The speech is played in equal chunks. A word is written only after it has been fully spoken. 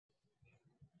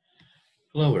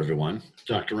Hello, everyone.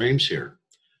 Dr. Eames here.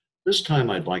 This time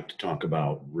I'd like to talk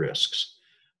about risks.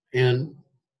 And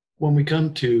when we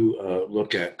come to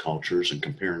look at cultures and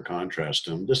compare and contrast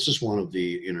them, this is one of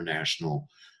the international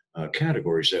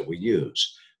categories that we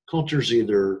use. Cultures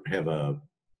either have a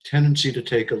tendency to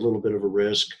take a little bit of a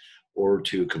risk or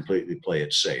to completely play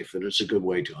it safe. And it's a good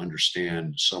way to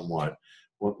understand somewhat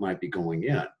what might be going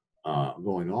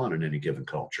on in any given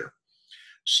culture.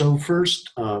 So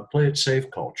first, play it safe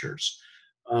cultures.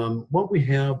 What we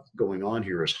have going on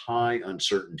here is high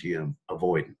uncertainty and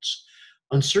avoidance.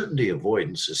 Uncertainty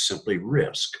avoidance is simply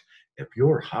risk. If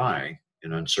you're high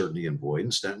in uncertainty and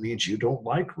avoidance, that means you don't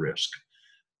like risk.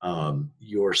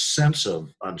 Your sense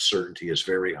of uncertainty is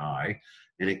very high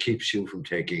and it keeps you from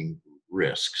taking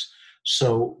risks.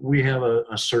 So we have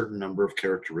a certain number of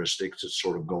characteristics that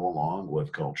sort of go along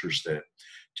with cultures that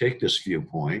take this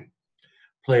viewpoint.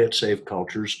 Play it safe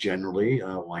cultures generally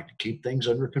like to keep things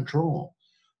under control.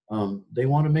 They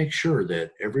want to make sure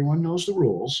that everyone knows the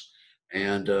rules,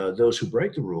 and those who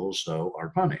break the rules, though, are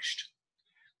punished.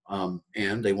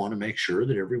 And they want to make sure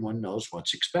that everyone knows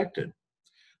what's expected.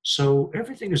 So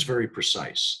everything is very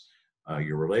precise.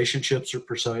 Your relationships are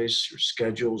precise, your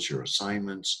schedules, your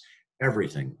assignments,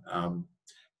 everything.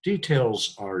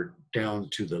 Details are down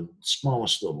to the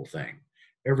smallest little thing.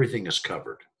 Everything is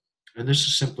covered. And this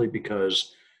is simply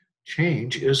because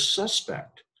change is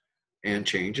suspect. And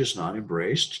change is not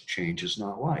embraced, change is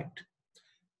not liked.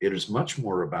 It is much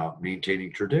more about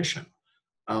maintaining tradition.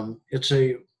 It's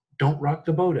a don't rock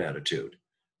the boat attitude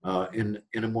in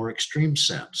a more extreme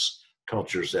sense,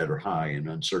 cultures that are high in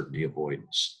uncertainty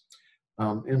avoidance.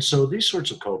 And so these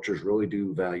sorts of cultures really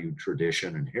do value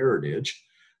tradition and heritage,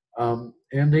 and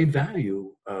they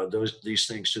value these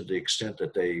things to the extent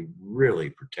that they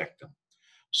really protect them.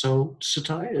 So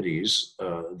societies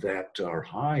that are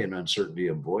high in uncertainty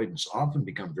avoidance often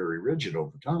become very rigid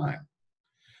over time.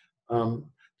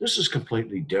 This is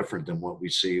completely different than what we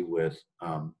see with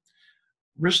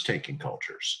risk-taking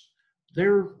cultures.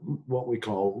 They're what we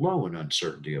call low in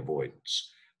uncertainty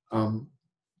avoidance. Um,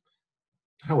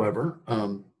 however,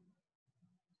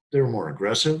 they're more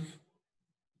aggressive,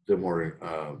 they're more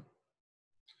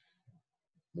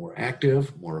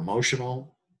active, more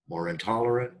emotional, more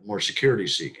intolerant, more security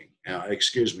seeking.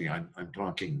 Excuse me, I'm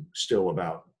talking still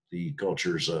about the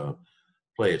culture's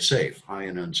play it safe, high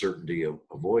in uncertainty of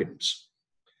avoidance.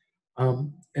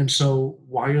 And so,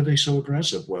 why are they so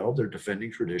aggressive? Well, they're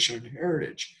defending tradition and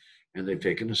heritage, and they've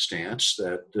taken a stance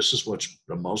that this is what's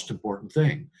the most important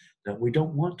thing, that we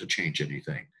don't want to change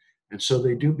anything. And so,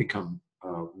 they do become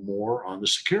more on the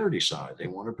security side. They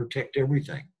want to protect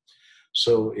everything.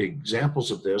 So,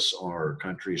 examples of this are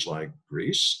countries like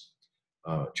Greece,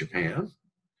 Japan,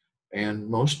 and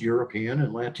most European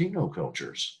and Latino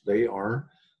cultures. They are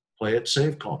play it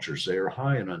safe cultures. They are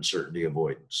high in uncertainty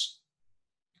avoidance.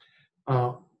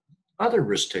 Uh, Other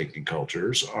risk-taking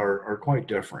cultures are quite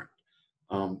different,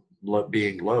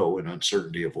 being low in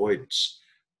uncertainty avoidance.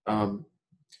 Um,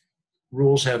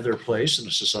 Rules have their place in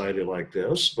a society like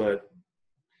this, but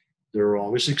there are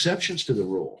always exceptions to the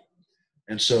rule.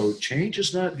 And so change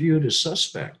is not viewed as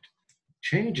suspect.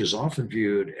 Change is often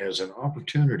viewed as an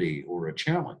opportunity or a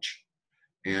challenge.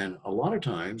 And a lot of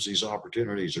times, these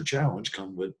opportunities or challenge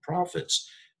come with profits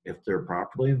if they're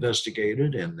properly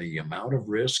investigated and the amount of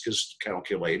risk is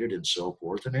calculated and so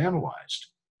forth and analyzed.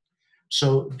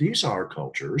 So these are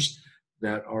cultures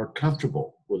that are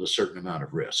comfortable with a certain amount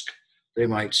of risk. They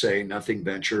might say nothing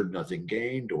ventured, nothing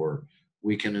gained, or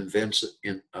we can invest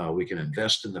in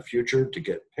the future to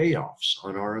get payoffs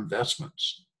on our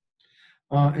investments.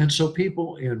 And so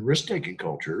people in risk-taking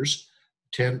cultures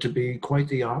tend to be quite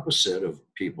the opposite of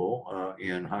people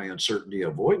in high uncertainty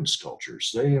avoidance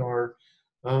cultures. They are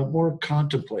more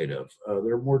contemplative.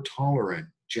 They're more tolerant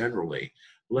generally,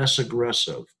 less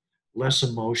aggressive, less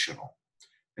emotional.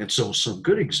 And so some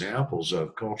good examples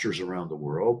of cultures around the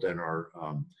world that are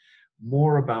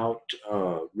more about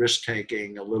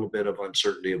risk-taking, a little bit of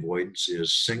uncertainty avoidance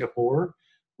is Singapore,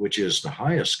 which is the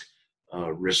highest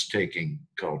risk-taking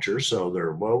culture. So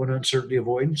they're low in uncertainty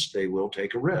avoidance. They will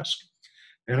take a risk.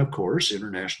 And of course,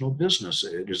 international business.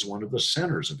 It is one of the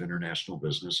centers of international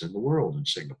business in the world in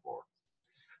Singapore.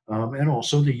 And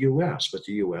also the US, but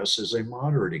the US is a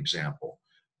moderate example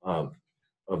of,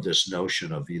 of this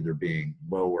notion of either being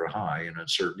low or high in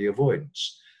uncertainty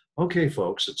avoidance. Okay,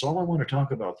 folks, that's all I want to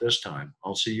talk about this time.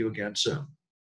 I'll see you again soon.